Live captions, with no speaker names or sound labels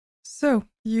So,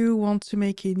 you want to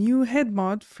make a new head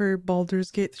mod for Baldur's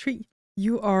Gate 3.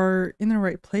 You are in the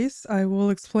right place. I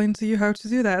will explain to you how to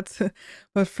do that.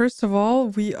 But first of all,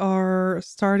 we are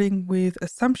starting with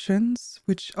assumptions,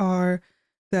 which are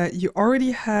that you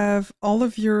already have all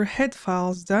of your head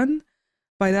files done.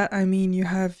 By that I mean you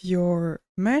have your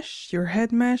mesh, your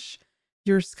head mesh,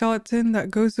 your skeleton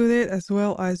that goes with it, as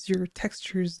well as your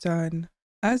textures done,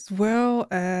 as well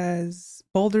as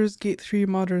Baldur's Gate 3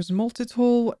 Modders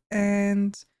Multitool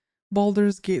and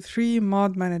Baldur's Gate 3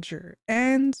 Mod Manager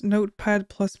and Notepad++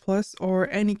 or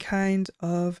any kind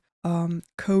of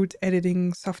code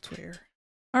editing software.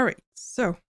 Alright,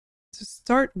 so to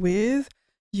start with,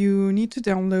 you need to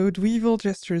download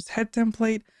WeevilJester's head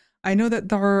template. I know that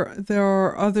there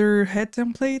are other head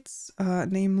templates,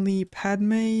 namely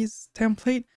Padme's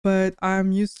template, but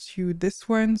I'm used to this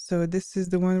one, so this is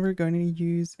the one we're going to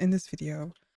use in this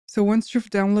video. So once you've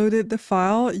downloaded the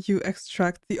file, you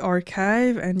extract the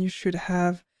archive and you should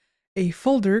have a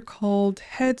folder called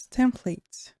head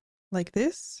template, like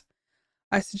this.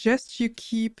 I suggest you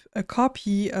keep a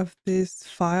copy of this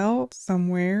file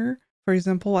somewhere. For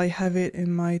example, I have it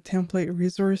in my template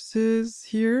resources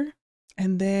here.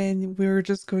 And then we're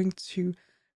just going to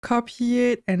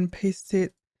copy it and paste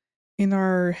it in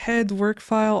our head work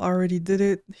file. I already did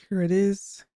it. Here it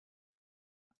is.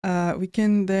 We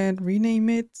can then rename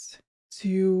it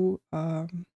to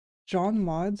John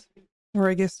Mods, or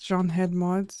I guess John Head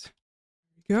Mods.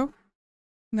 There we go.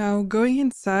 Now going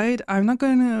inside, I'm not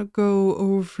going to go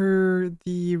over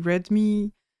the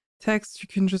README text. You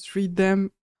can just read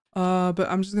them, but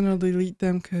I'm just going to delete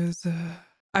them because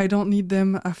I don't need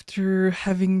them after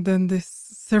having done this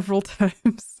several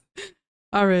times.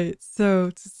 All right, so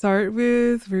to start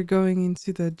with, we're going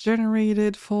into the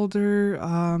generated folder.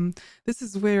 This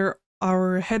is where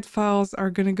our head files are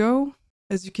going to go.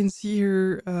 As you can see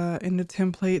here in the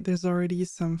template, there's already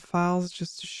some files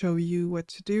just to show you what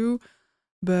to do,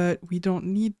 but we don't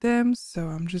need them. So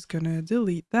I'm just going to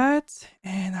delete that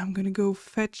and I'm going to go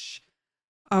fetch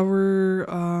our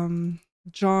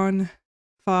John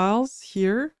files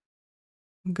here.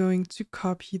 I'm going to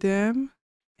copy them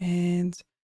and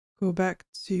go back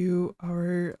to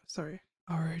our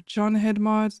John head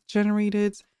mod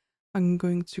generated. I'm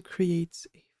going to create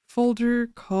a folder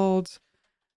called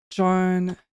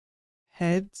John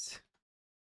Heads.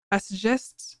 I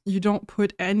suggest you don't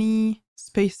put any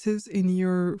spaces in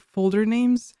your folder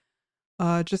names,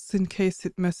 just in case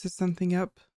it messes something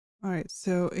up. All right,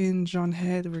 so in John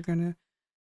Head, we're gonna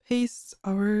paste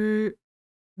our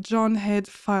John Head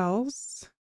files.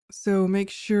 So make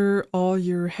sure all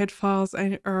your head files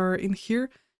are in here.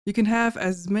 You can have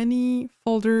as many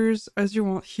folders as you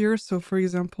want here. So for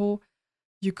example,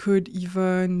 you could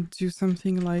even do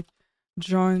something like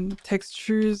John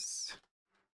textures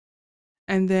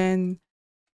and then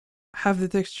have the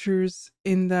textures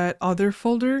in that other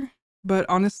folder. But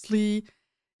honestly,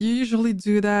 you usually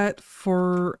do that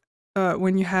for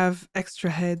when you have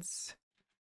extra heads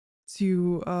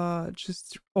to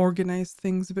just organize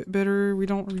things a bit better. We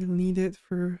don't really need it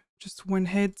for just one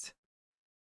head.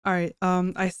 All right,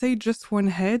 I say just one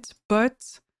head,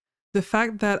 but the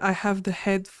fact that I have the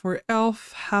head for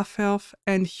elf, half-elf,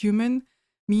 and human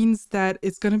means that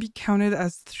it's going to be counted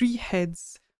as 3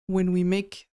 heads when we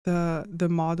make the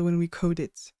mod, when we code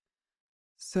it.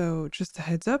 So just a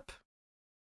heads up.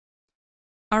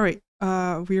 All right,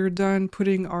 we're done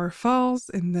putting our files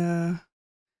in the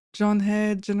John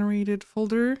Head generated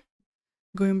folder.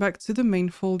 Going back to the main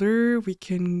folder, we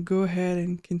can go ahead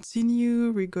and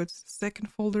continue. We go to the second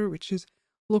folder, which is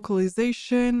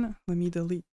localization. Let me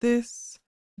delete this.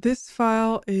 This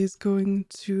file is going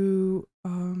to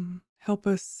help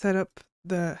us set up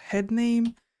the head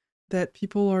name that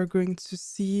people are going to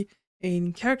see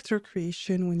in character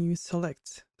creation when you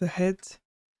select the head.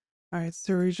 All right,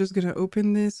 so we're just going to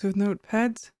open this with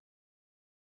Notepad.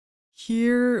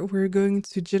 Here, we're going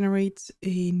to generate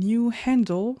a new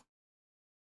handle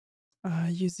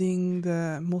using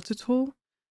the multi-tool.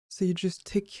 So you just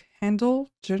tick handle,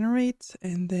 generate,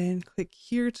 and then click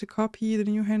here to copy the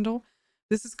new handle.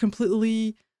 This is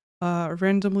completely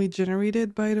randomly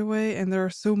generated, by the way, and there are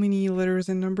so many letters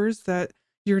and numbers that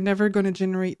you're never going to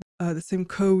generate the same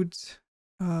code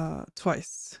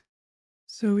twice.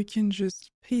 So we can just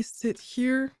paste it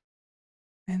here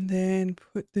and then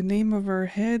put the name of our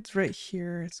head right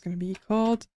here. It's going to be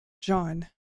called John.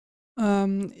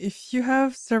 If you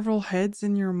have several heads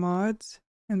in your mods,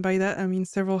 and by that I mean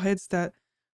several heads that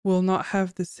will not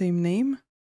have the same name,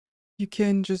 you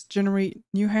can just generate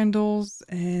new handles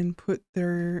and put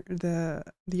the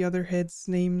other heads'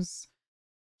 names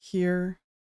here.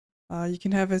 You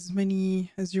can have as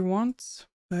many as you want,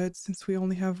 but since we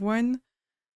only have one,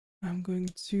 I'm going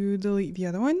to delete the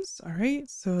other ones. All right,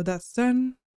 so that's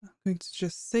done. I'm going to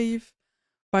just save.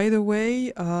 By the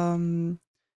way,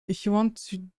 if you want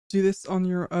to do this on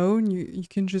your own, you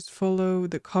can just follow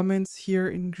the comments here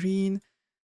in green.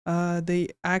 They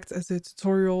act as a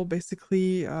tutorial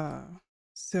basically.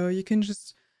 So you can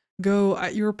just go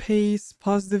at your pace,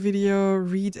 pause the video,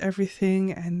 read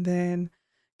everything, and then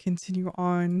continue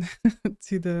on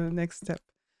to the next step.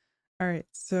 All right,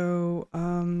 so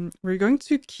we're going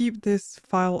to keep this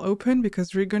file open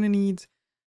because we're going to need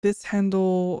this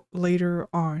handle later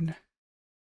on.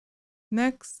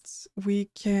 Next, we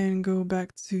can go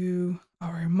back to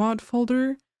our mod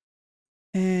folder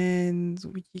and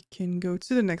we can go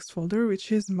to the next folder,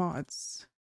 which is mods.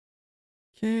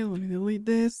 Okay, let me delete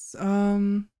this.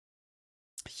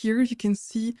 Here you can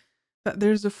see that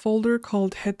there's a folder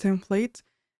called head template.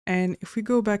 And if we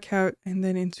go back out and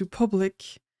then into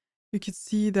public, you can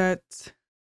see that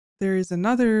there is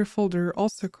another folder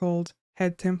also called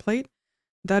head template.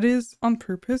 That is on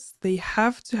purpose. They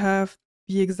have to have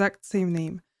the exact same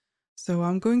name. So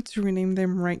I'm going to rename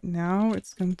them right now.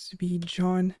 It's going to be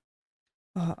John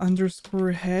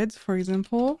underscore head, for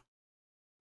example.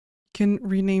 You can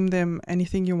rename them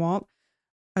anything you want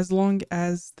as long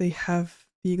as they have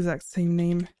the exact same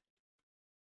name.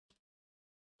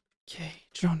 Okay,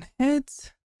 John head.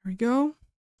 There we go.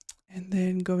 And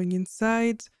then going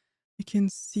inside, you can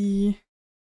see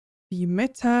the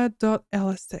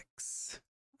meta.lsx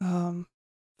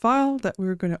file that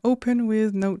we're going to open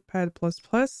with Notepad++.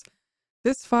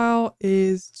 This file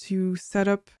is to set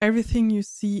up everything you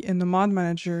see in the mod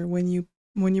manager. When you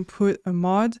put a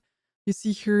mod, you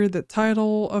see here the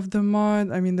title of the mod,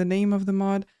 the name of the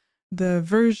mod, the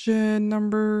version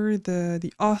number,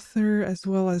 the author, as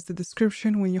well as the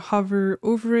description. When you hover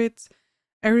over it,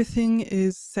 everything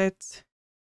is set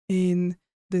in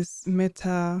this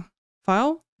meta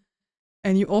file.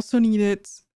 And you also need it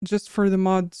just for the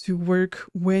mod to work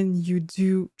when you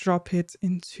do drop it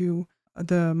into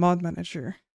the mod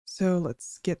manager. So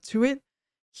let's get to it.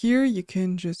 Here you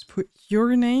can just put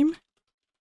your name.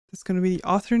 That's going to be the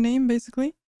author name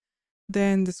basically.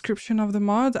 Then description of the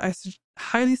mod. I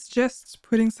highly suggest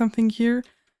putting something here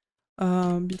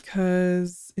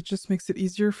because it just makes it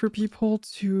easier for people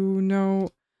to know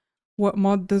what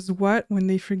mod does what when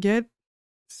they forget.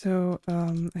 So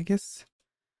I guess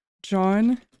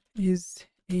John is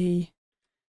a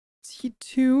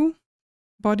T2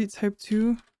 body type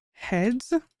 2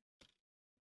 heads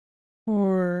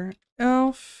for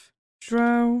elf,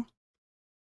 drow,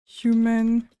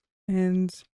 human,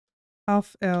 and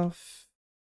elf.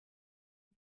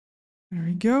 There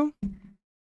we go.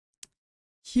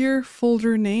 Here,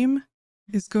 folder name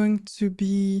is going to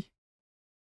be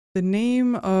the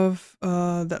name of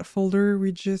that folder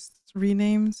we just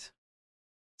renamed.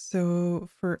 So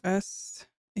for us,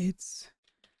 it's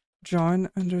John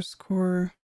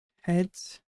underscore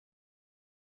heads.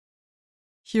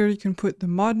 Here you can put the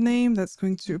mod name that's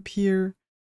going to appear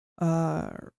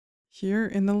here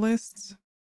in the list.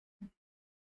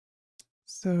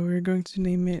 So we're going to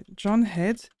name it John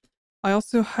Head. I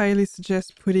also highly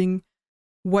suggest putting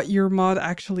what your mod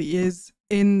actually is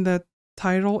in the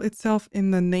title itself,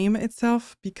 in the name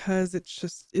itself, because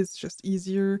it's just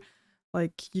easier.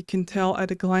 Like you can tell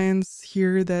at a glance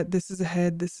here that this is a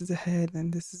head, this is a head,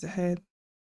 and this is a head.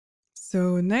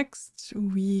 So next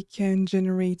we can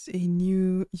generate a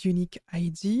new unique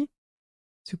ID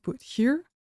to put here.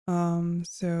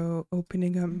 So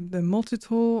opening up the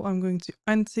multi-tool, I'm going to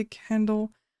untick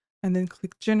handle and then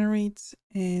click generate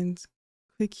and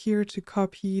click here to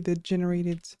copy the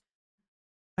generated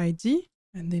ID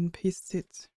and then paste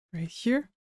it right here.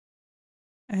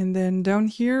 And then down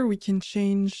here, we can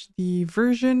change the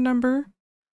version number.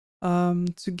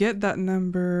 To get that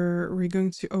number, we're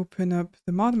going to open up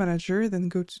the mod manager, then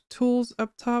go to tools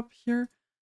up top here,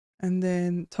 and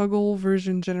then toggle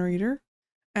version generator.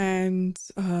 And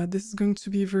this is going to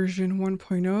be version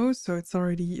 1.0, so it's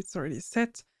already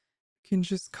set. You can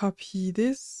just copy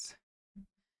this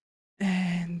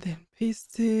and then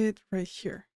paste it right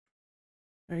here.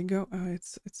 There you go.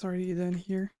 It's already done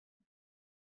here.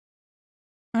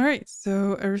 All right,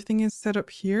 so everything is set up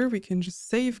here. We can just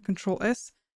save, Control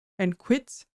S, and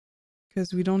quit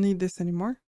because we don't need this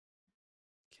anymore.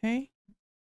 Okay.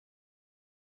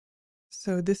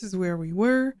 So this is where we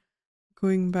were.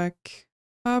 Going back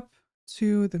up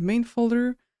to the main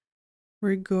folder,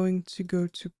 we're going to go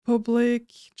to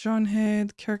public, John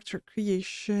Head, character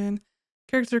creation,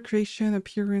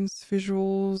 appearance,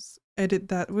 visuals, edit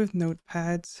that with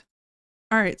notepads.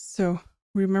 All right, so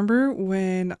remember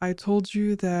when I told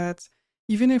you that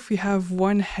even if we have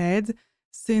one head,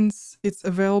 since it's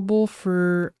available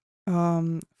for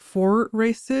 4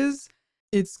 races,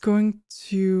 it's going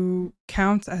to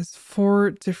count as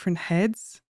 4 different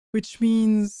heads, which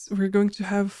means we're going to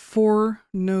have 4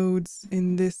 nodes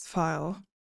in this file.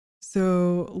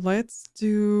 So let's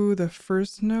do the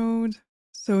first node.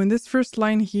 So in this first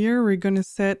line here, we're going to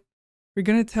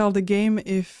tell the game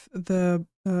if the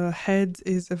head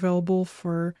is available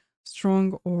for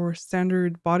strong or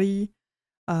standard body.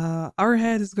 Our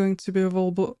head is going to be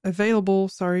available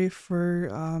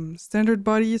for standard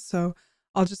body, so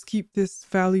I'll just keep this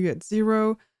value at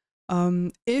 0.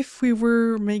 If we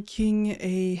were making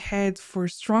a head for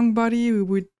strong body, we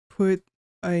would put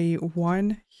a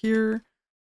 1 here.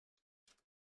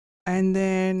 And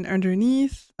then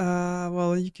underneath,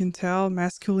 well, you can tell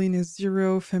masculine is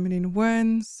 0, feminine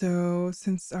 1. So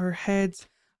since our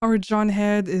John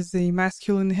head is a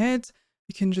masculine head,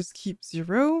 we can just keep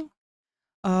 0.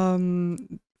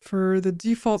 For the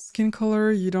default skin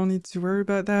color, you don't need to worry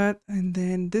about that. And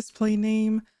then display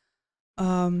name.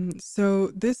 So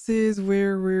this is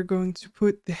where we're going to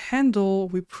put the handle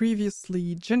we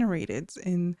previously generated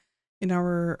in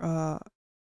our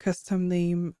custom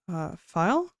name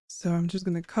file. So I'm just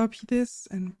going to copy this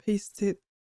and paste it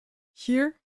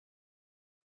here.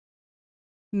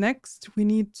 Next, we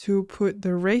need to put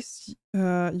the race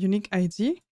unique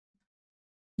ID.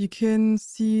 You can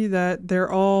see that they're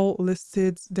all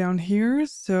listed down here.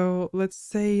 So let's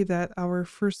say that our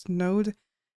first node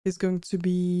is going to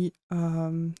be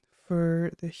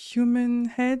for the human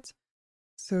head.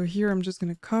 So here I'm just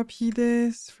going to copy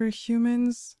this for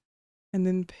humans and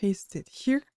then paste it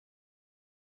here.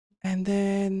 And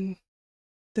then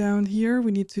down here,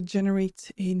 we need to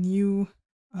generate a new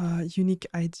unique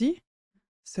ID.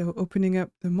 So opening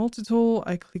up the multi-tool,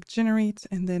 I click generate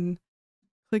and then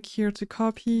click here to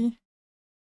copy,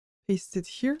 paste it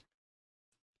here.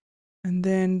 And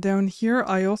then down here,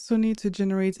 I also need to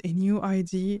generate a new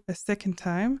ID a second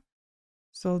time.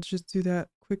 So I'll just do that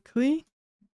quickly.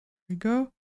 There we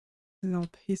go. And I'll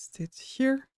paste it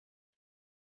here.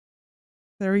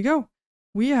 There we go.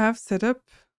 We have set up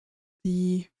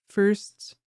the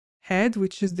first head,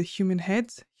 which is the human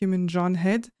head, human John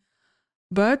head.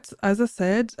 But as I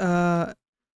said, oh,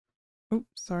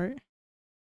 sorry.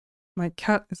 My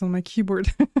cat is on my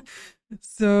keyboard.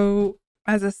 So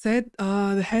as I said,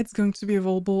 the head's going to be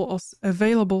available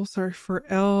for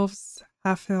elves,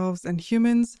 half-elves, and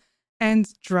humans, and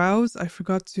drows. I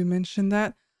forgot to mention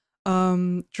that.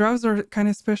 Drows are kind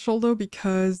of special though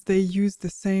because they use the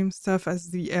same stuff as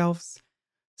the elves.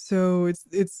 So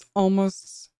it's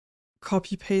almost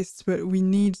copy paste, but we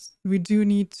do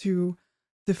need to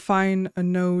define a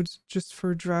node just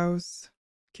for drows.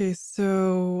 Okay,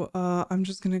 so I'm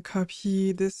just gonna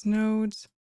copy this node.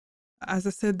 As I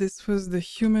said, this was the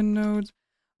human node.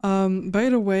 By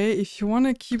the way, if you want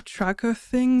to keep track of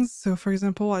things, so for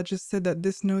example, I just said that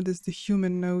this node is the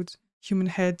human node, human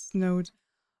head node.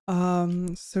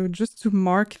 So just to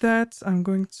mark that, I'm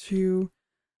going to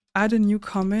add a new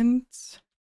comment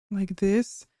like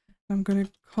this. I'm gonna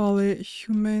call it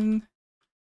human.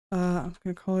 I'm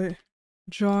gonna call it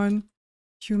John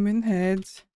human head,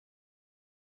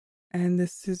 and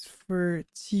this is for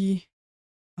T2.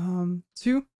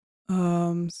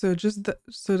 So just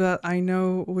so that I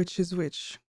know which is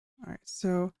which. All right.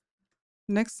 So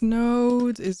next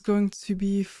node is going to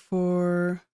be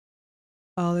for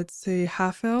let's say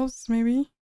half elves,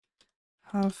 maybe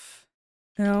half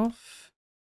elf.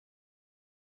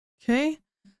 Okay.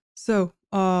 So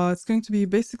it's going to be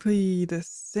basically the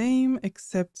same,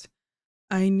 except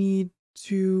I need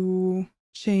to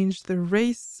change the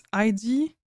race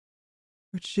ID,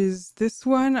 which is this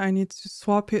one. I need to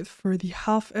swap it for the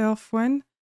half elf one,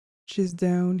 which is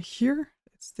down here.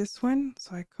 It's this one.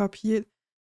 So I copy it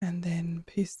and then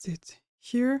paste it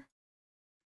here.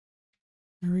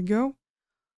 There we go.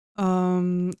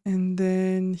 And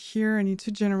then here I need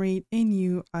to generate a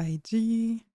new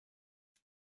ID.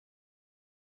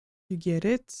 You get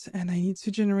it. And I need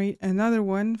to generate another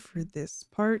one for this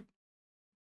part.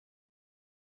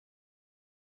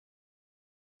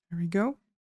 There we go.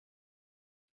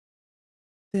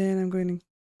 Then I'm going to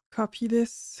copy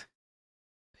this,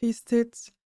 paste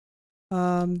it.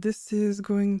 This is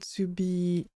going to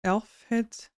be elf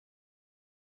head.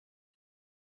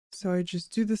 So I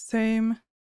just do the same.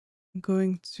 I'm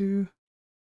going to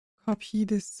copy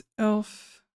this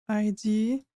elf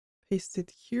ID, paste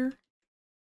it here,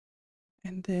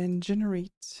 and then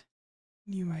generate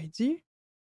new ID.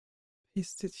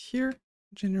 Paste it here,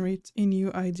 generate a new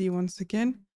ID once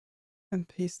again, and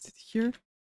paste it here.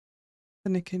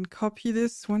 Then I can copy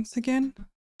this once again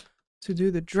to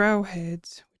do the drow head,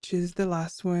 which is the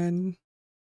last one.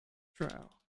 drow.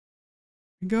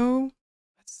 Go.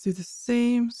 Let's do the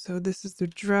same. So this is the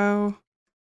drow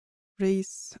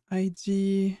race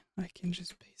ID. I can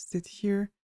just paste it here.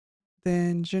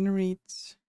 Then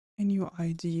generate a new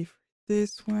ID for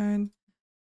this one.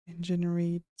 And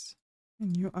generate a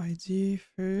new ID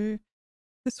for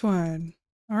this one.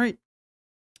 All right.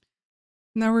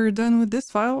 Now we're done with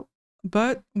this file,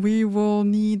 but we will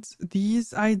need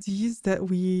these IDs that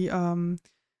we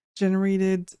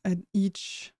generated at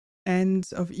each end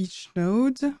of each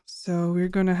node. So we're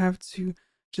going to have to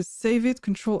just save it,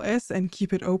 Control S, and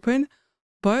keep it open.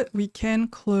 But we can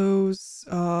close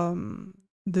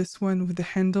this one with the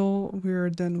handle. We're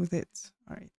done with it.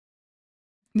 All right.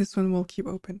 This one will keep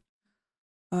open.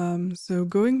 So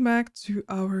going back to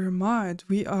our mod,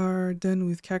 we are done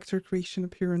with character creation,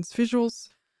 appearance, visuals.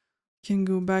 We can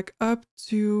go back up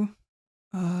to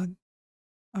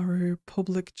our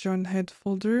public John head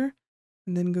folder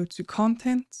and then go to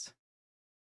content.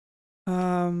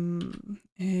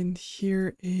 And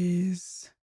here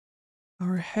is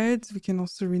our head. We can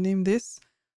also rename this,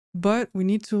 but we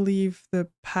need to leave the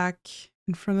pack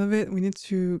in front of it. We need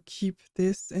to keep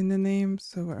this in the name.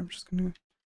 So I'm just going to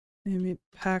name it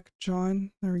Pack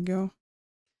John. There we go.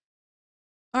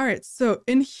 All right. So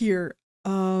in here,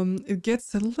 it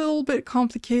gets a little bit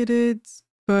complicated,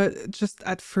 but just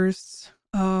at first,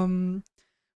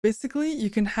 basically you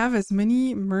can have as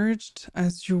many merged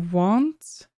as you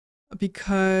want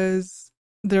because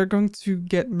they're going to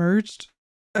get merged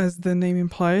as the name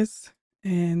implies,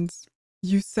 and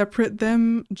you separate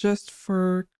them just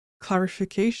for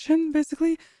clarification,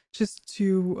 basically, just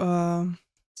to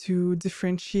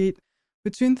differentiate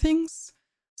between things.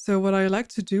 So what I like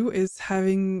to do is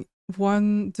having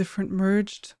one different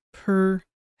merged per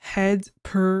head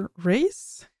per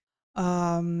race.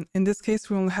 In this case,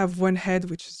 we only have one head,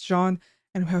 which is John,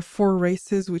 and we have 4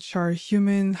 races, which are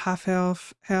human,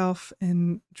 half-elf, elf,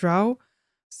 and drow.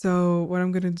 So what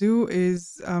I'm going to do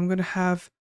is I'm going to have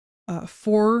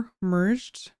 4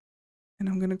 merged, and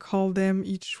I'm going to call them,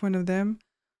 each one of them.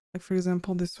 Like, for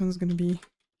example, this one's going to be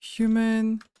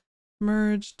human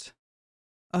merged.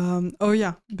 Oh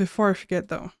yeah, before I forget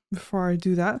though, before I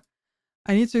do that,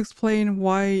 I need to explain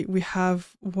why we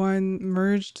have one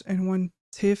merged and one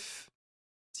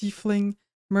tiefling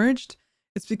merged.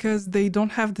 It's because they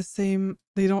don't have the same,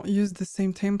 they don't use the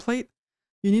same template.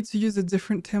 You need to use a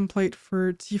different template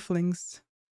for tieflings.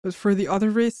 But for the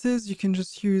other races, you can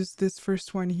just use this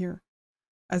first one here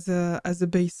as a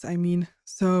base, I mean.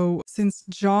 So since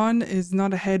John is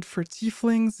not a head for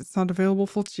tieflings, it's not available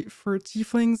for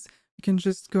tieflings, you can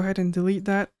just go ahead and delete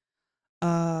that.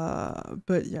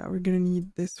 But yeah, we're gonna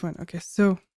need this one. Okay,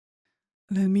 so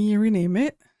let me rename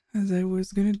it as I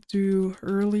was gonna do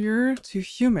earlier to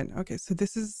human. Okay, so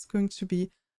this is going to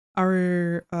be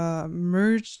our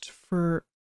merged for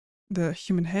the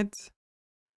human head.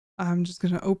 I'm just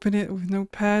gonna open it with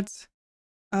Notepad.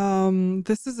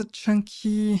 This is a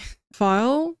chunky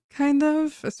file, kind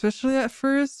of, especially at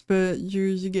first, but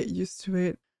you get used to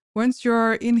it. Once you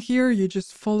are in here, you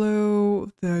just follow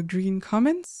the green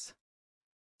comments.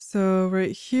 So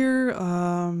right here,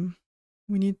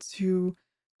 we need to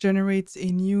generate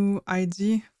a new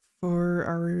ID for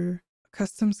our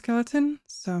custom skeleton.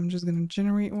 So I'm just going to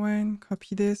generate one,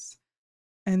 copy this.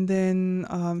 And then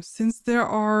since there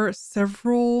are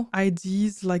several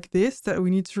IDs like this that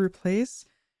we need to replace,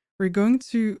 we're going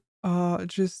to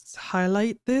just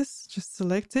highlight this, just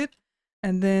select it,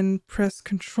 and then press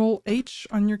Control H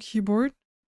on your keyboard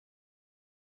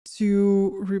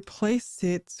to replace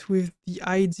it with the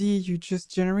ID you just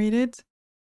generated.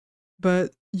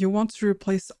 But you want to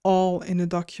replace all in a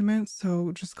document,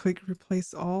 so just click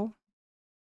Replace All.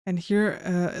 And here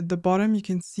at the bottom, you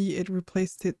can see it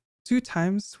replaced it 2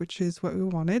 times, which is what we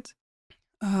wanted.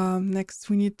 Next,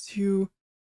 we need to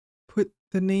put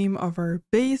the name of our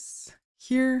base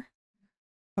here,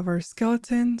 of our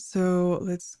skeleton. So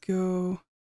let's go,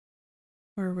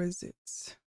 where was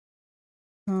it?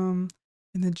 In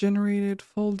the generated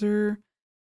folder,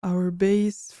 our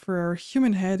base for our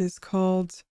human head is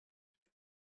called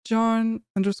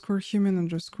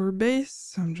John_human_base.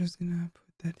 So I'm just gonna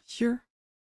put that here.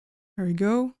 There we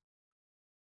go.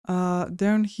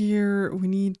 Down here, we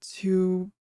need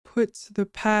to put the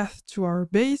path to our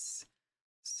base.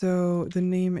 So the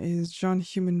name is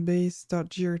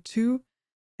johnhumanbase.gr2,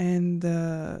 and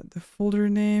the folder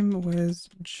name was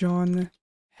John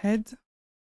Head.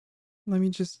 Let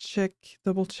me just check,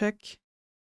 double check.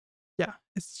 Yeah,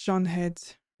 it's John Head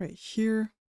right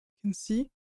here. You can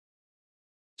see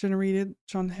generated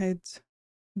John Head,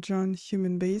 John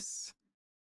Human Base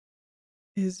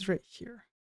is right here.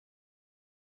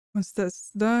 Once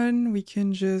that's done, we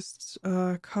can just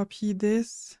copy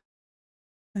this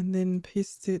and then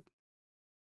paste it.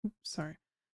 Oops, sorry.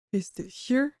 Paste it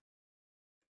here.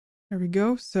 There we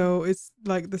go. So it's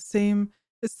like the same,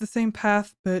 it's the same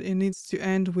path, but it needs to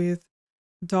end with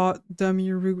dot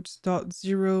dummy root dot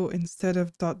 0 instead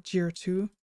of dot gr2.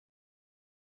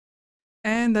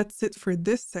 And that's it for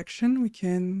this section. We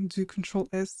can do Control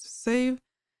S to save.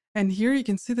 And here you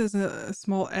can see there's a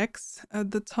small X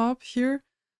at the top here.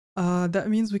 That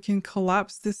means we can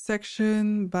collapse this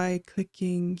section by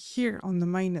clicking here on the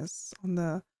minus on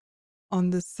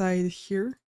the side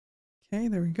here. Okay,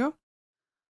 there we go.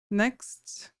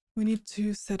 Next, we need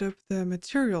to set up the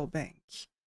material bank.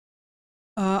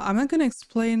 I'm not going to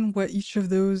explain what each of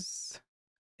those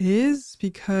is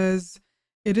because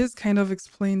it is kind of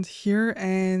explained here,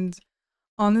 and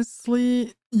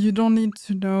honestly, you don't need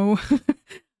to know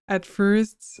at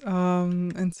first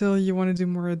until you want to do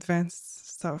more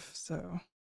advanced stuff. So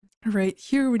right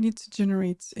here, we need to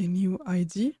generate a new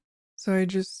ID. So I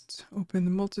just open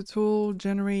the multi-tool,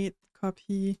 generate,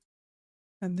 copy,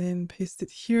 and then paste it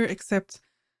here, except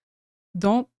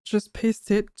don't just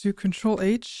paste it, do Control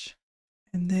H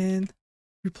and then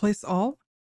replace all,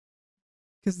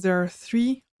 because there are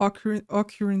 3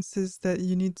 occurrences that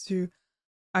you need to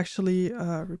actually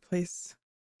replace.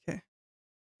 Okay,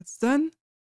 that's done.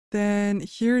 Then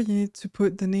here you need to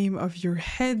put the name of your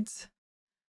head,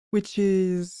 which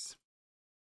is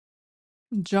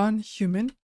John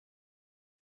Human.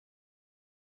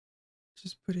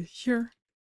 Just put it here.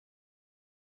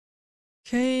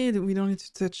 Okay, we don't need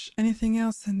to touch anything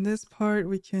else in this part.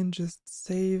 We can just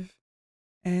save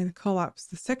and collapse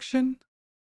the section.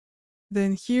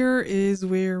 Then here is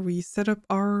where we set up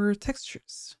our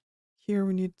textures. Here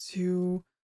we need to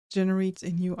generate a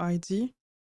new ID.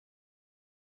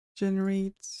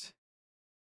 Generate.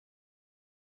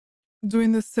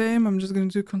 Doing the same, I'm just going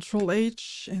to do Control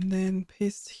H and then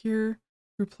paste here.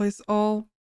 Replace all.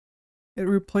 It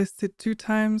replaced it 2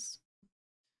 times.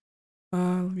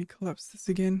 Let me collapse this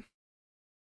again.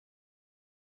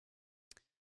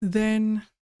 Then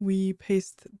we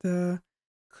paste the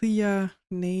Clea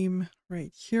name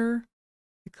right here.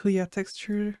 The Clea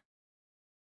texture,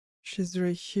 which is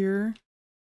right here.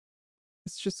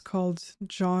 It's just called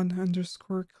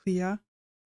John_Clea.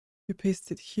 You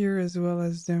paste it here as well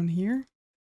as down here.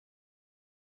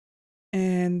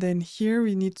 And then here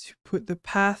we need to put the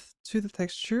path to the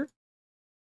texture.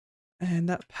 And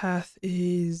that path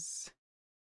is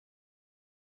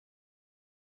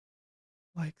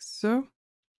like so.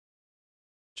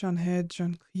 JohnHead,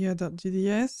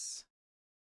 JohnClea.dds.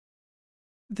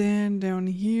 Then down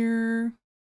here,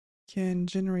 can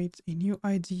generate a new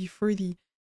ID for the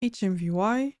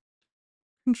HMVY.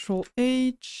 Control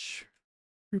H,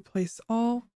 replace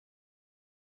all.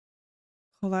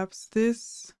 Collapse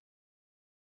this.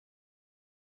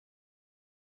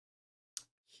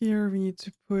 Here we need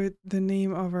to put the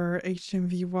name of our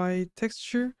HMVY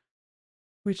texture,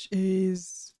 which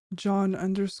is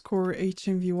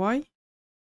John_HMVY.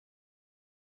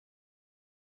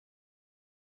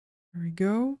 There we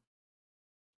go.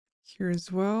 Here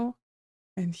as well.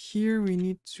 And here we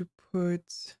need to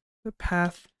put the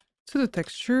path to the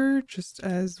texture, just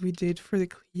as we did for the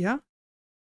Clea.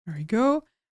 There we go.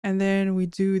 And then we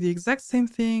do the exact same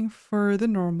thing for the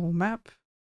normal map,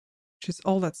 which is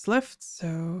all that's left.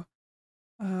 So,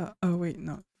 oh wait,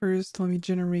 no. First, let me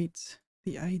generate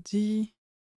the ID.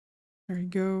 There we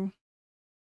go.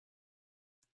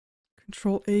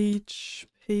 Control H,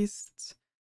 paste,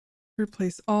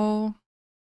 replace all,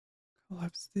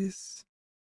 collapse this.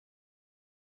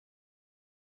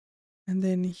 And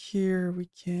then here we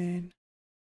can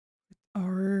put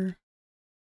our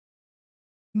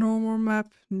normal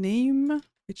map name,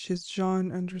 which is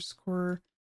John_NM.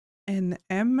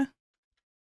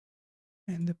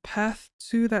 And the path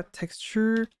to that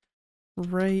texture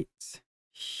right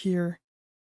here.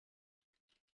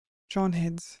 John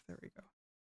heads. There we go.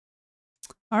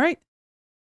 All right.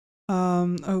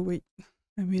 Oh wait,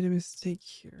 I made a mistake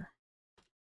here.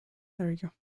 There we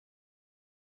go.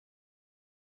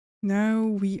 Now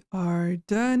we are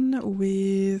done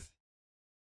with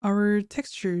our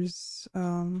textures.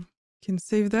 Can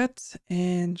save that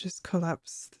and just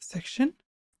collapse the section.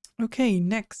 Okay,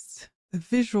 next, the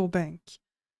visual bank.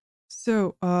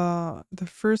 So the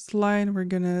first line we're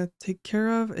gonna take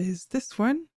care of is this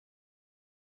one.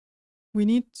 We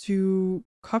need to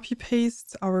copy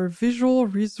paste our visual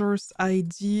resource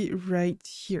ID right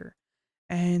here.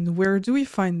 And where do we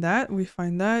find that? We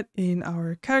find that in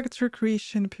our character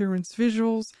creation appearance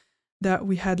visuals that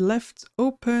we had left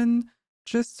open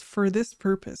just for this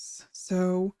purpose.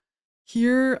 So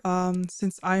Here,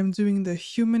 since I'm doing the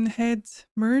human head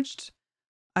merged,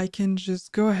 I can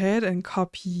just go ahead and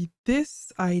copy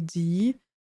this ID.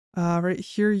 Right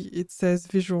here, it says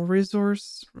visual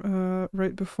resource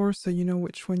right before, so you know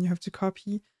which one you have to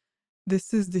copy.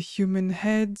 This is the human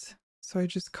head, so I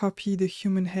just copy the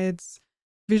human head's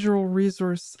visual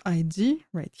resource ID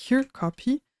right here,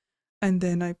 copy, and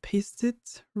then I paste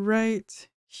it right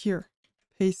here.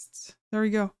 Paste. There we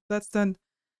go. That's done.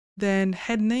 Then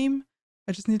head name,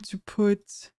 I just need to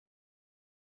put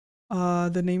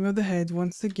the name of the head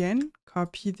once again.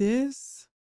 Copy this.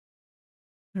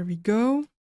 There we go.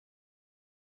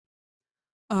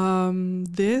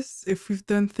 This, if we've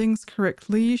done things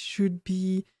correctly, should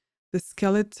be the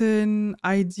skeleton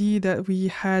ID that we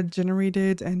had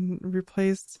generated and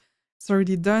replaced. It's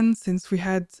already done since we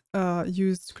had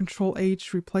used Control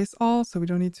H replace all, so we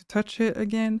don't need to touch it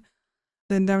again.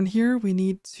 Then down here, we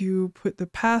need to put the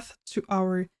path to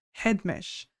our head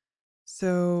mesh.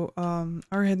 So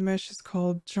our head mesh is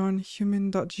called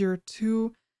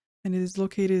johnhuman.gr2 and it is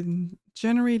located in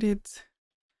generated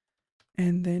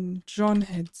and then John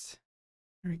heads.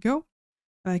 There we go.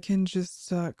 I can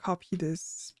just copy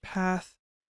this path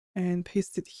and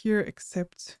paste it here,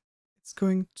 except it's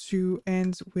going to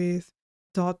end with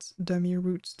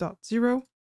 .dummyroot.0.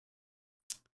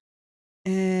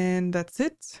 And that's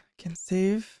it. I can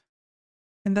save.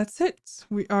 And that's it.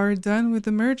 We are done with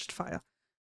the merged file.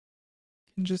 I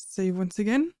can just save once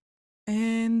again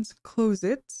and close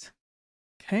it.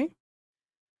 Okay.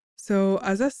 So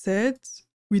as I said,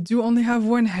 we do only have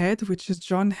one head, which is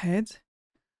John head,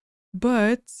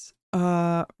 but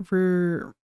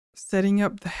we're setting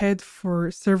up the head for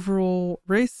several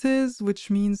races, which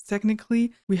means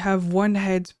technically we have one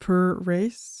head per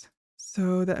race.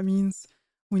 So that means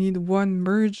we need one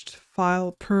merged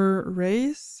file per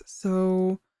race.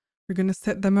 So we're going to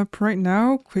set them up right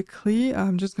now quickly.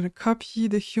 I'm just going to copy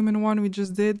the human one we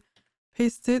just did,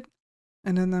 paste it,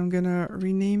 and then I'm going to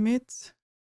rename it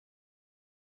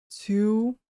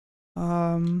to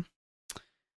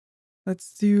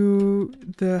let's do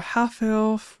the half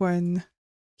elf one.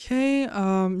 Okay,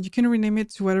 you can rename it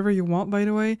to whatever you want, by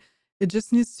the way. It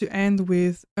just needs to end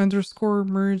with underscore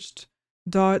merged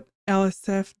dot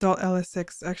lsf dot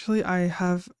lsx. Actually, I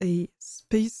have a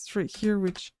space right here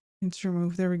which I need to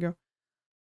remove. There we go.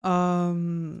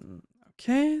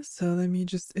 Okay, so let me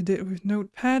just edit with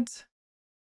Notepad.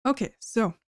 Okay,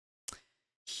 so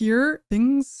here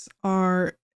things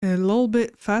are a little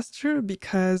bit faster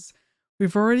because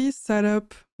we've already set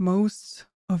up most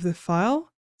of the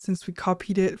file since we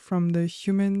copied it from the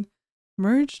human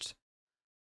merged,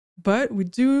 but we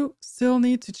do still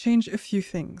need to change a few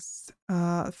things.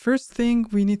 First thing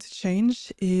we need to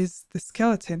change is the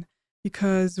skeleton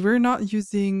because we're not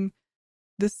using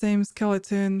the same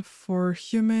skeleton for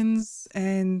humans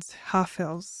and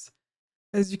half-elves.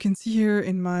 As you can see here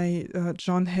in my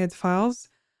John head files,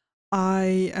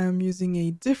 I am using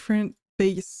a different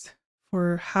base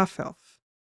for half-elf.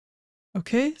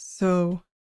 Okay, so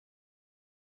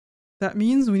that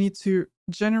means we need to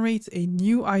generate a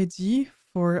new ID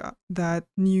for that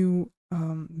new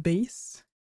base.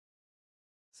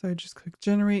 So I just click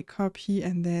generate copy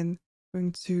and then I'm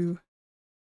going to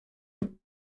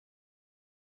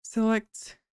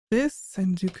select this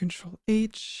and do Control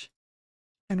H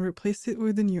and replace it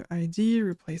with a new ID,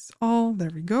 replace all,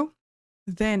 there we go.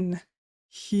 Then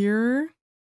here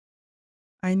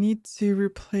I need to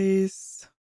replace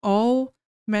all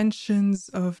mentions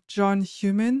of John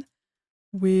Human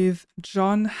with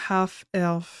John Half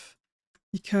Elf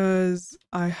because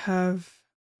I have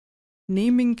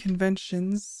naming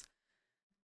conventions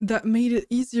that made it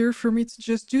easier for me to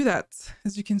just do that.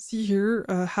 As you can see here,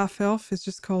 Half Elf is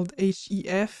just called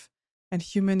HEF and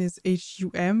Human is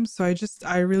HUM. So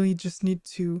I really just need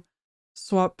to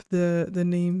swap the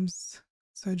names.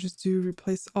 So I just do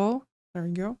replace all. There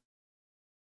we go.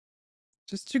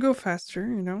 Just to go faster,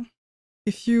 you know.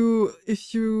 If you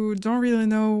don't really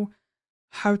know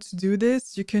how to do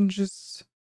this, you can just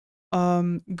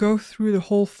go through the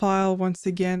whole file once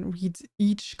again, read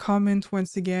each comment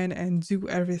once again, and do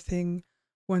everything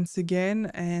once again,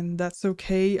 and that's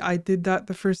okay. I did that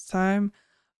the first time.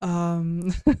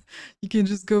 You can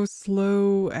just go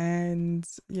slow and,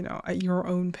 you know, at your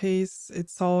own pace.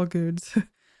 It's all good.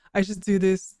 I just do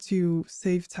this to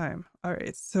save time. All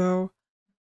right, so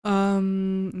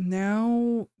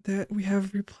now that we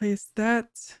have replaced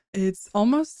that, it's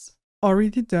almost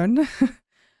already done.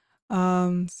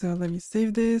 So let me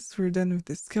save this. We're done with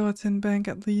the skeleton bank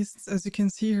at least. As you can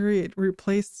see here, it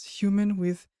replaced human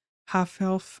with half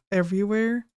elf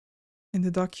everywhere in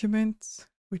the document,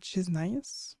 which is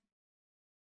nice.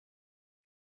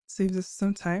 Saves us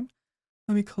some time.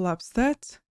 Let me collapse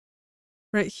that.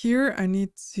 Right here, I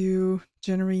need to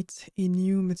generate a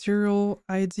new material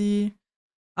ID.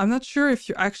 I'm not sure if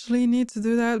you actually need to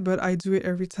do that, but I do it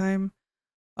every time.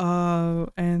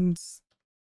 And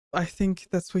I think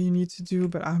that's what you need to do,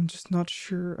 but I'm just not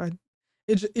sure.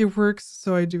 It works,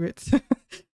 so I do it.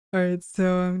 All right,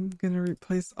 so I'm gonna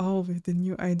replace all with the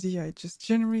new ID I just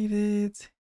generated.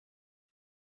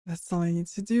 That's all I need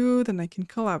to do. Then I can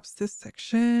collapse this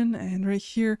section, and right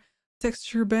here,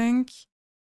 texture bank.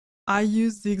 I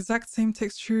use the exact same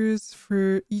textures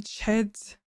for each head.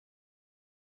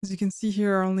 As you can see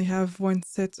here, I only have one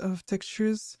set of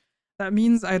textures. That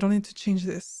means I don't need to change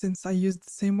this. Since I use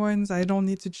the same ones, I don't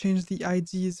need to change the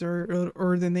IDs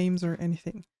or the names or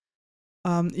anything.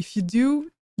 If you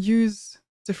do use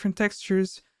different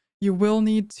textures, you will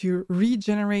need to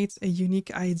regenerate a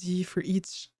unique ID for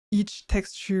each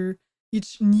texture,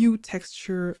 each new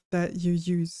texture that you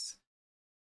use.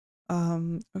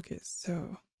 Okay,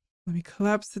 so let me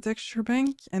collapse the texture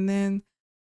bank, and then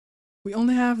we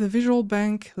only have the visual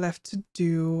bank left to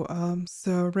do.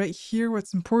 So right here,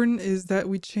 what's important is that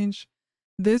we change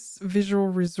this visual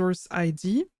resource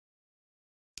ID.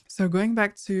 So going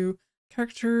back to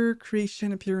character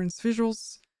creation, appearance,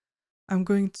 visuals, I'm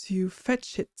going to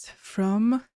fetch it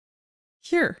from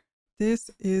here.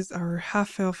 This is our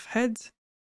half-elf head,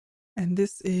 and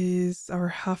this is our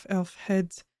half-elf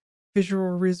head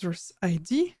visual resource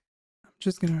ID. I'm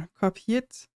just gonna copy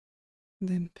it and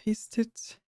then paste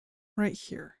it right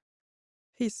here.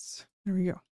 Paste. There we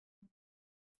go.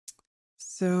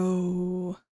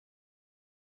 So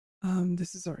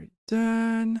this is already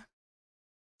done.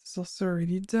 This is also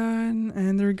already done.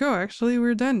 And there we go. Actually,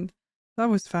 we're done. That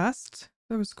was fast.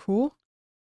 That was cool.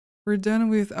 We're done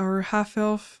with our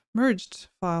half-elf merged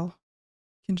file.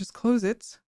 You can just close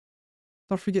it.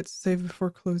 Don't forget to save before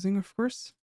closing, of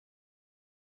course.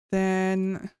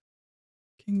 Then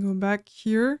you can go back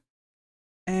here.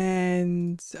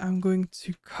 And I'm going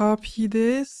to copy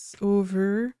this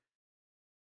over.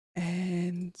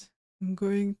 And I'm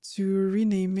going to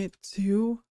rename it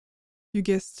to, you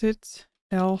guessed it,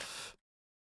 elf.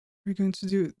 We're going to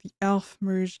do the elf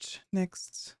merged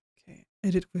next. Okay,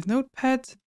 edit with Notepad.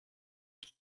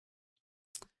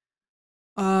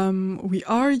 We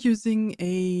are using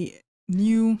a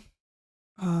new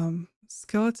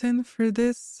skeleton for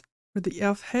this, for the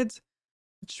elf head,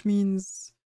 which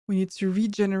means we need to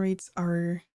regenerate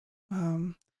our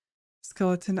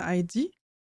skeleton ID.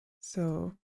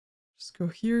 So just go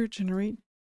here, generate,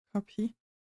 copy,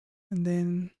 and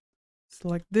then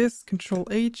select this, Control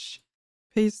H,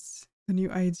 paste the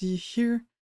new ID here,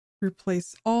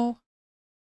 replace all.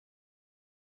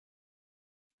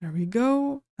 There we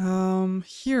go.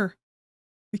 Here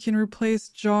we can replace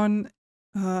John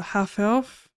half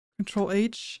elf, Control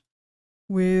H,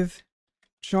 with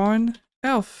John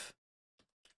elf.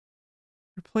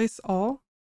 Replace all.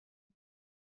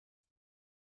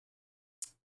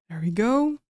 There we go.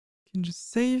 You can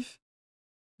just save.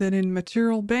 Then in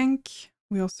material bank,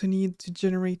 we also need to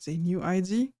generate a new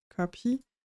ID, copy.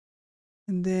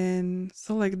 And then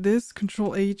select this,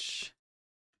 Control H,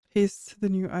 paste the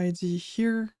new ID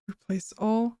here, replace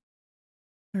all.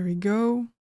 There we go.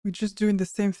 We're just doing the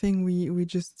same thing we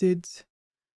just did,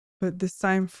 but this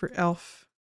time for elf.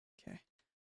 Okay.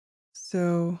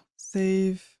 So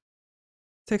save.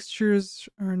 Textures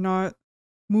are not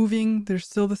moving. They're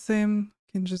still the same.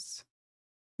 You can just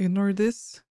ignore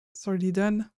this. It's already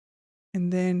done.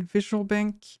 And then visual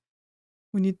bank.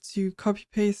 We need to copy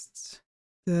paste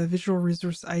the visual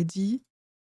resource ID.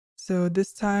 So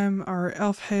this time our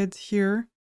elf head here,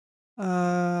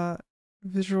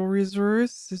 visual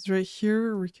resource is right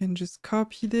here. We can just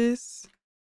copy this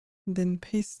and then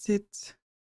paste it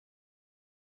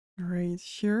right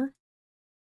here.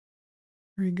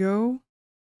 There we go.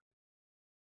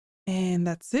 And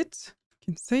that's it. You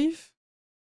can save.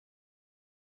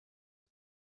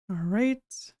 All right.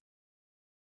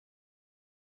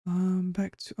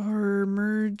 Back to our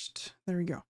merged. There we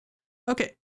go.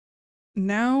 Okay.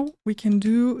 Now we can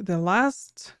do the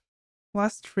last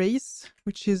race,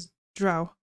 which is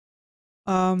drow.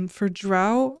 For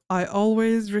drow, I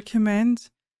always recommend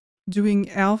doing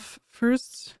elf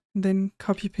first, then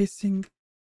copy pasting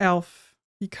elf,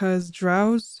 because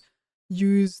drows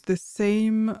use the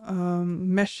same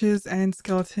meshes and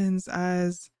skeletons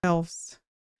as elves.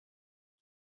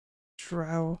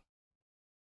 Drow.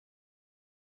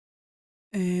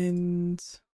 And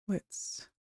let's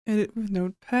edit with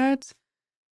Notepad.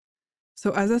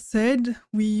 So as I said,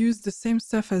 we use the same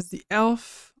stuff as the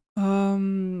elf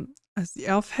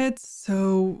head,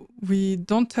 so we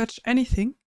don't touch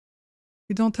anything.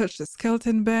 We don't touch the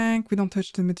skeleton bank. We don't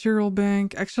touch the material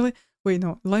bank. Actually, wait,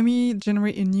 no. Let me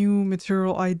generate a new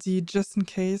material ID just in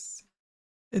case.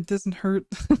 It doesn't hurt.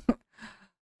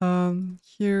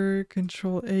 Here,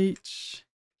 Control H.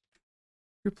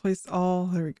 Replace all.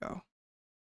 There we go.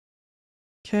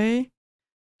 Okay.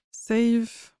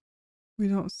 Save. We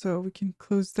don't, so we can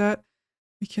close that.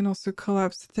 We can also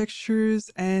collapse the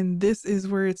textures, and this is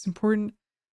where it's important.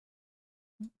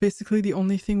 Basically, the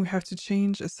only thing we have to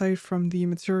change aside from the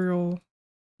material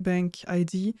bank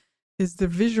ID is the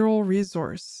visual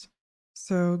resource.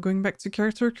 So going back to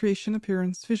character creation,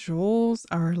 appearance, visuals,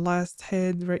 our last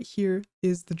head right here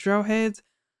is the drow head.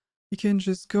 You can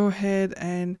just go ahead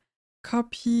and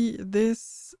copy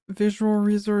this visual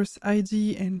resource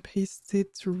ID and paste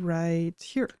it right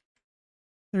here.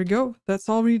 There we go. That's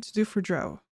all we need to do for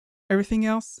drow. Everything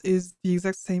else is the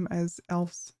exact same as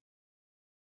elves.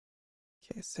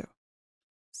 Okay, so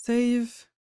save,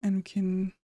 and we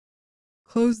can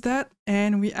close that,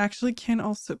 and we actually can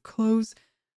also close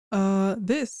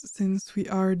this, since we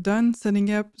are done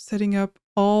setting up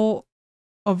all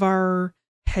of our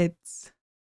heads.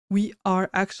 We are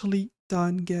actually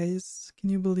done, guys. Can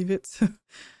you believe it?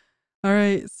 All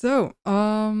right, so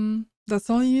that's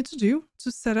all you need to do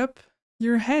to set up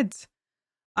your head.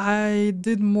 I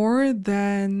did more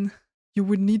than you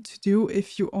would need to do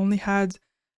if you only had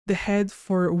the head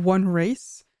for one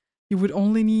race. You would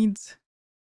only need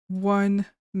one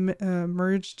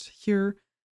merged here,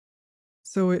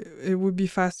 so it would be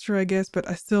faster, I guess, but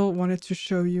I still wanted to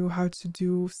show you how to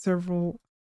do several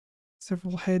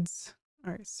heads.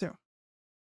 All right, so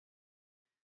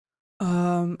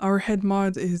our head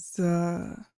mod is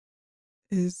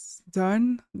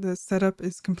done. The setup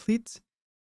is complete.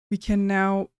 We can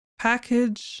now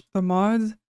package the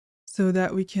mod so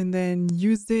that we can then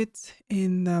use it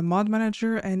in the mod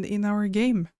manager and in our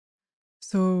game.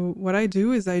 So what I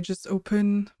do is I just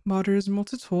open Modders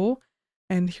Multitool,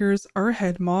 and here's our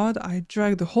head mod. I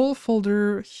drag the whole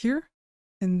folder here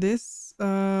in this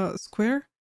square,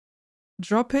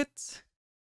 drop it,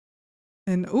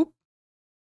 and oh,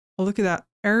 look at that.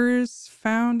 Errors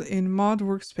found in mod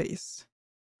workspace.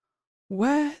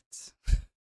 What?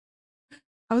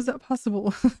 How is that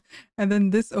possible? And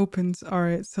then this opens. All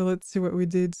right, so let's see what we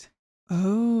did.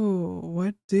 Oh,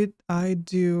 what did I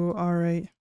do? All right.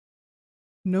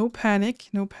 No panic,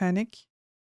 no panic.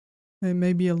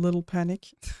 Maybe a little panic.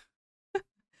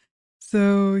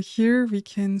 So here we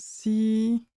can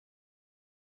see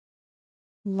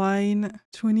line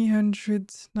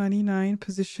 2099,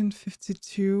 position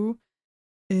 52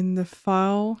 in the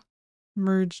file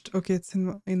merged. Okay, it's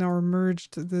in our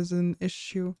merged. There's an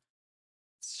issue.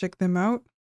 Let's check them out.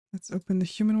 Let's open the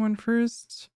human one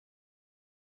first.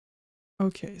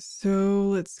 Okay, so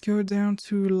let's go down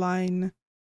to the line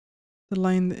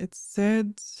that it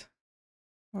said.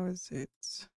 What was it?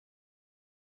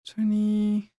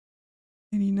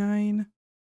 2099,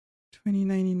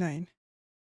 2099.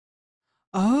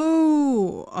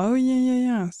 Oh,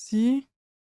 yeah. See?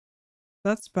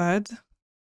 That's bad.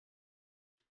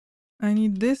 I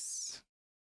need this.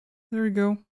 There we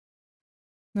go.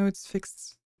 Now it's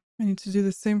fixed. I need to do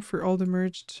the same for all the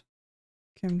merged.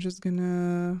 Okay, I'm just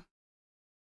gonna...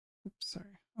 Oops,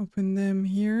 sorry. Open them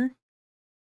here.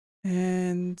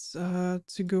 And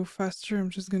to go faster, I'm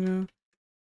just gonna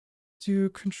do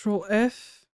Control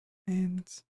F and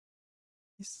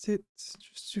paste it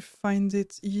just to find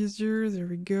it easier. There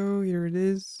we go. Here it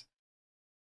is.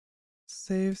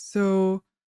 Save. So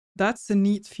that's a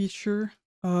neat feature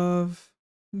of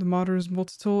the Modders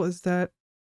Multitool, is that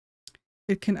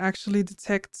it can actually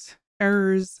detect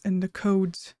errors in the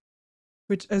code,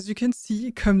 which, as you can see,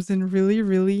 comes in really,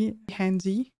 really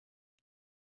handy.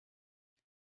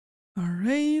 All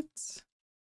right.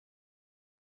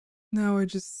 Now I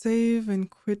just save and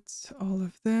quit all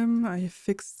of them. I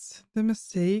fixed the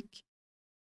mistake.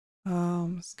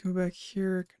 Let's go back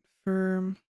here,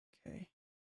 confirm. Okay.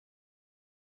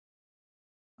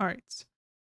 All right.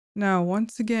 Now,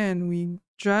 once again, we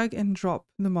drag and drop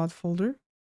the mod folder.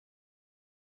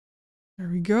 There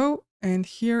we go. And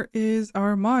here is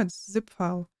our mods zip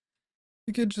file.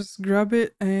 We could just grab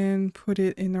it and put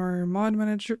it in our mod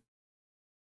manager.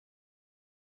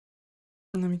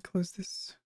 Let me close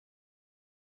this.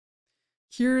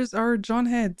 Here's our John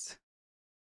head.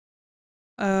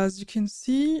 As you can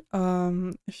see,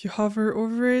 if you hover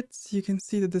over it, you can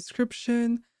see the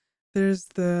description. There's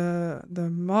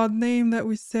the mod name that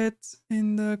we set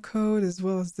in the code, as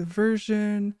well as the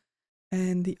version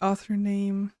and the author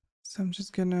name. So I'm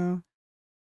just gonna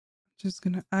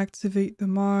activate the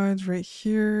mod right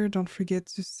here. Don't forget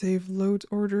to save load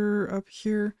order up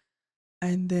here.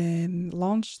 and then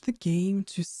launch the game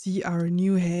to see our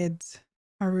new head,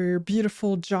 our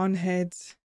beautiful John head,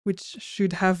 which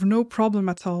should have no problem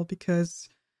at all because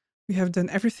we have done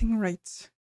everything right.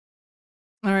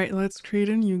 All right, let's create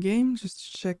a new game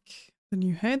just to check the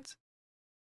new head.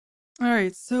 All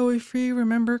right, so if we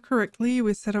remember correctly,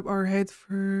 we set up our head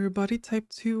for body type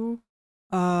 2.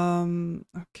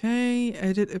 Okay,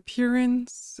 edit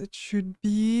appearance. It should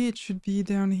be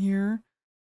down here.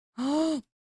 Oh,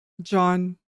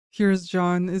 John. Here's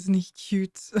John. Isn't he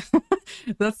cute?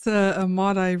 That's a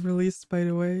mod I released, by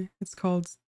the way. It's called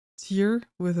Tier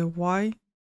with a Y.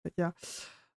 But yeah.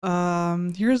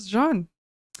 Here's John.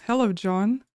 Hello,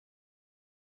 John.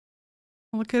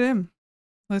 Look at him.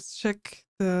 Let's check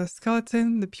the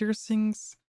skeleton, the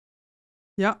piercings.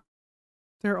 Yeah,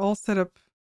 they're all set up.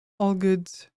 All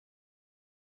good.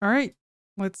 All right,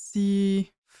 let's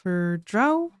see for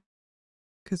drow,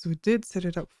 because we did set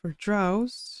it up for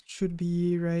drows. Should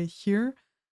be right here.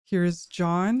 Here's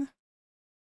John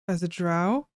as a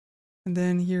drow, and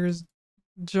then here's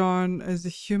John as a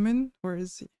human. Where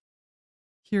is he?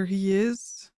 Here he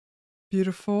is.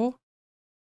 Beautiful.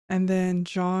 And then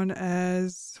John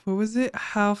as, what was it?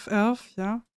 Half elf,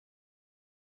 yeah.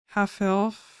 Half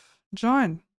elf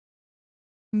John.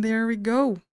 And there we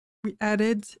go. We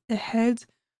added a head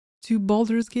to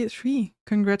Baldur's Gate 3.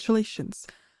 Congratulations.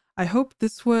 I hope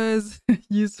this was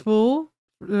useful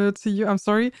to you. I'm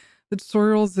sorry, the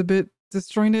tutorial's a bit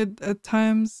disjointed at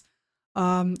times.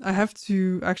 I have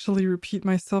to actually repeat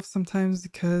myself sometimes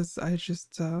because I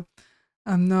just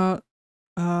I'm not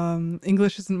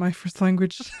English isn't my first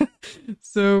language.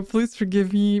 So please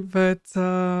forgive me, but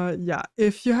yeah,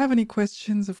 if you have any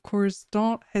questions, of course,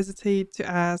 don't hesitate to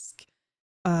ask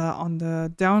on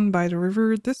the Down by the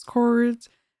River Discord.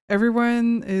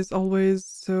 Everyone is always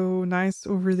so nice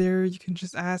over there. You can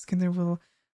just ask and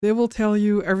they will tell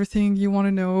you everything you want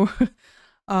to know.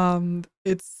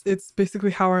 It's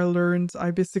basically how I learned.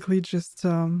 I basically just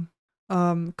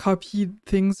copied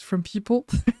things from people.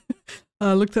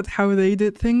 Looked at how they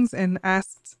did things and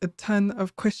asked a ton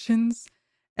of questions.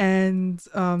 And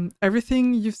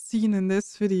everything you've seen in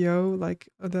this video, like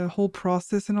the whole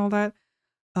process and all that,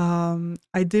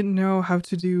 I didn't know how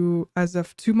to do as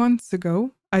of 2 months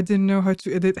ago. I didn't know how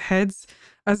to edit heads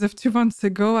as of 2 months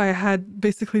ago. I had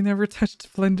basically never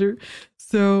touched Blender.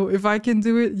 So if I can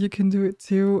do it, you can do it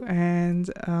too. And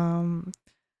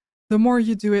the more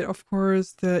you do it, of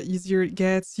course, the easier it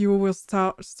gets. You will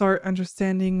start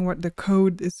understanding what the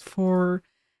code is for.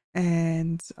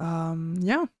 And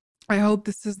yeah, I hope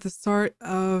this is the start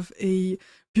of a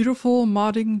beautiful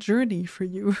modding journey for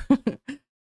you.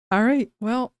 All right,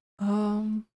 well,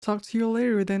 talk to you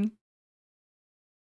later then.